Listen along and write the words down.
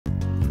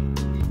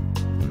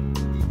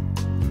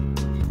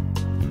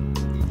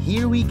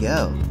here we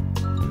go.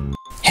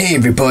 Hey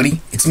everybody,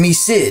 it's me,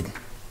 Sid.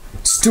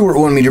 Stuart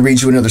wanted me to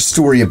read you another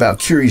story about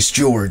Curious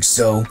George,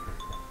 so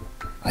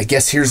I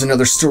guess here's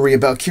another story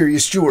about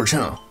Curious George,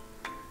 huh?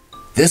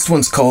 This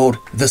one's called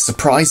The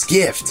Surprise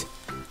Gift.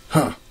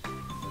 Huh,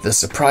 The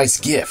Surprise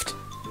Gift.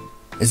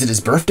 Is it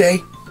his birthday?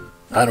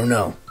 I don't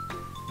know.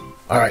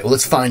 Alright, well,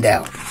 let's find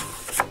out.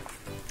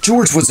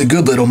 George was a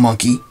good little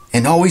monkey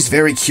and always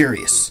very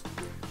curious.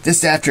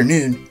 This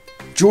afternoon,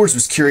 George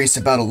was curious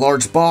about a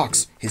large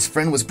box his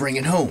friend was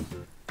bringing home.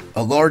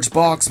 A large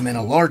box meant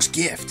a large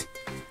gift.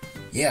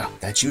 Yeah,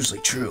 that's usually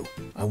true.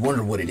 I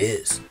wonder what it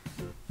is.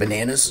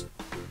 Bananas?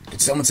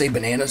 Did someone say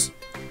bananas?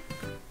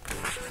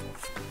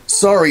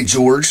 Sorry,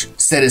 George,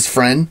 said his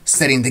friend,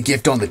 setting the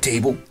gift on the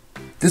table.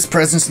 This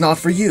present's not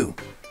for you.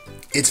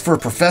 It's for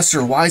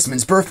Professor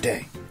Wiseman's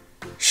birthday.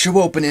 She'll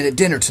open it at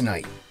dinner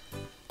tonight.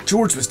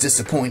 George was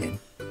disappointed.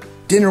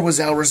 Dinner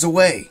was hours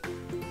away.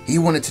 He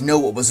wanted to know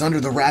what was under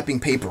the wrapping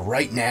paper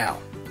right now.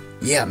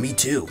 Yeah, me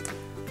too.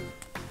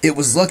 It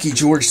was lucky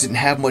George didn't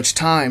have much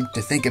time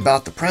to think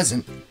about the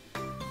present.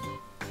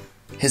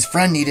 His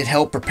friend needed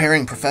help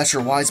preparing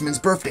Professor Wiseman's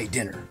birthday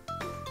dinner.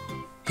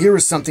 Here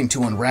is something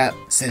to unwrap,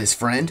 said his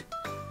friend.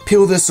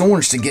 Peel this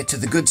orange to get to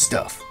the good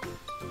stuff.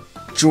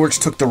 George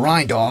took the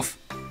rind off.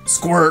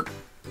 Squirt!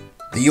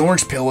 The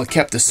orange peel had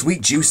kept the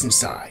sweet juice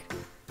inside.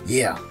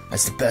 Yeah,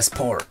 that's the best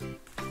part.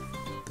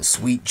 The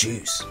sweet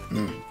juice.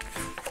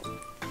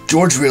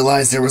 George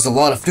realized there was a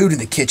lot of food in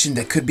the kitchen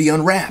that could be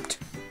unwrapped.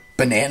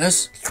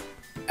 Bananas,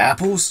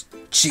 apples,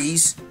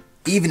 cheese,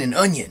 even an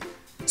onion.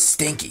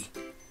 Stinky.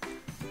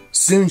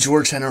 Soon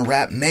George had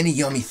unwrapped many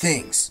yummy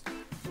things.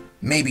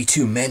 Maybe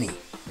too many.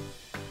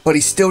 But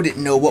he still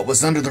didn't know what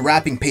was under the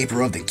wrapping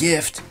paper of the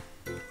gift.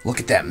 Look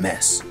at that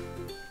mess.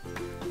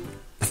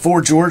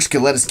 Before George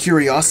could let his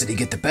curiosity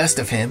get the best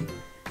of him,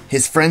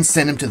 his friend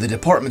sent him to the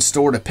department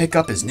store to pick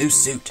up his new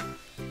suit.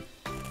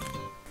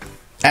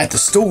 At the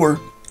store,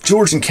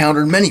 George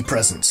encountered many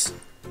presents.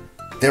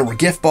 There were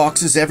gift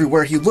boxes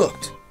everywhere he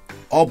looked,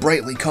 all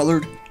brightly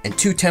colored and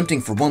too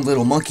tempting for one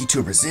little monkey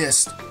to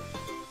resist.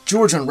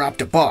 George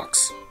unwrapped a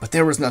box, but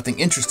there was nothing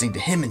interesting to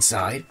him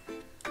inside.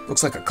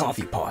 Looks like a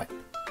coffee pot.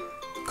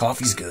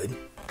 Coffee's good.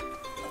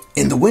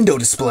 In the window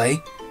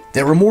display,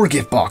 there were more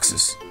gift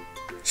boxes.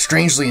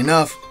 Strangely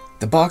enough,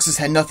 the boxes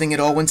had nothing at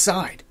all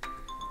inside.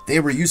 They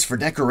were used for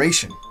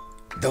decoration,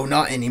 though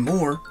not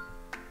anymore.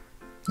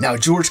 Now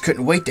George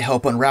couldn't wait to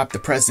help unwrap the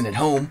present at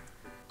home.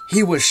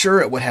 He was sure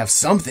it would have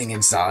something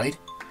inside.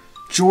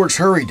 George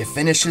hurried to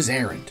finish his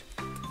errand.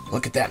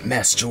 Look at that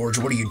mess, George,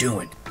 what are you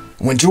doing?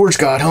 When George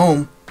got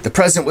home, the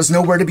present was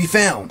nowhere to be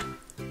found.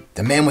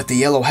 The man with the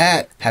yellow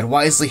hat had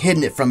wisely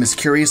hidden it from his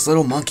curious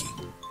little monkey.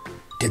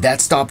 Did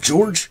that stop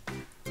George?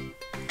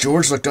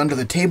 George looked under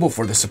the table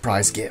for the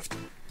surprise gift.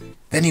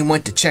 Then he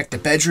went to check the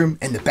bedroom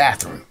and the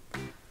bathroom.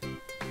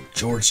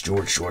 George,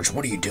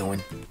 what are you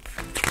doing?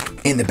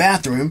 In the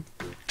bathroom,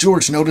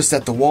 George noticed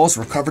that the walls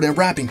were covered in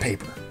wrapping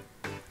paper.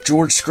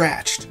 George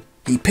scratched.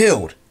 He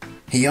peeled.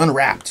 He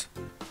unwrapped.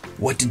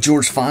 What did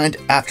George find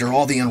after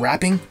all the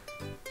unwrapping?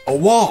 A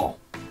wall!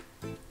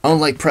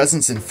 Unlike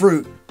presents and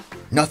fruit,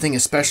 nothing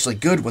especially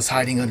good was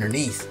hiding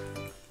underneath.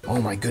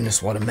 Oh my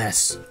goodness, what a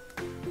mess.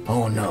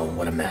 Oh no,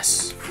 what a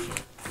mess.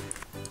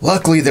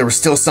 Luckily, there was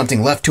still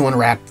something left to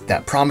unwrap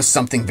that promised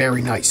something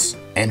very nice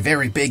and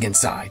very big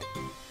inside.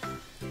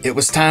 It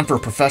was time for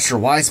Professor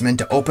Wiseman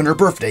to open her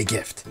birthday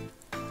gift.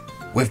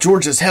 With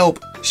George's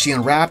help, she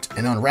unwrapped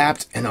and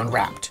unwrapped and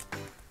unwrapped.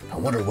 I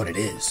wonder what it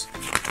is.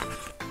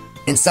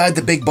 Inside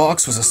the big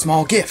box was a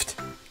small gift.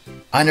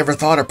 I never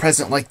thought a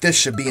present like this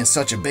should be in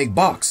such a big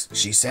box,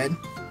 she said.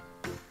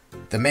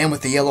 The man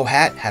with the yellow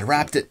hat had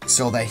wrapped it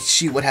so that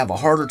she would have a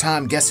harder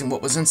time guessing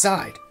what was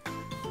inside.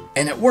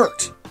 And it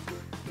worked.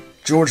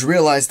 George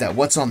realized that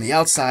what's on the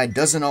outside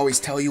doesn't always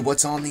tell you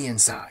what's on the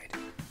inside.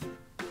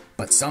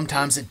 But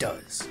sometimes it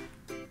does.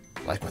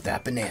 Like with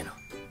that banana.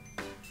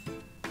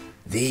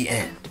 The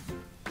end.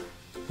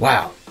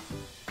 Wow.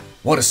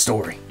 What a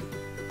story.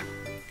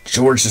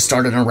 George just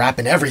started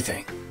unwrapping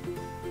everything.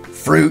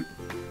 Fruit.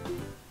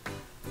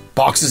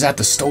 Boxes at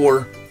the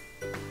store.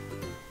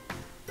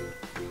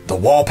 The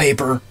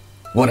wallpaper.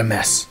 What a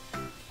mess.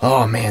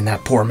 Oh man,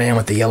 that poor man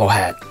with the yellow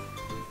hat.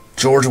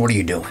 George, what are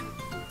you doing?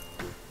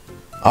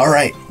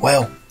 Alright,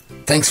 well,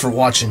 thanks for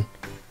watching.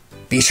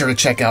 Be sure to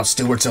check out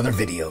Stuart's other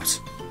videos.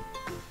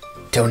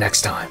 Till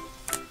next time.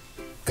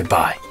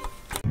 Goodbye.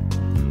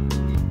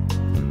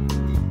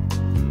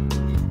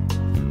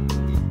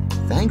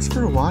 Thanks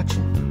for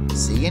watching.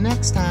 See you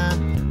next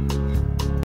time.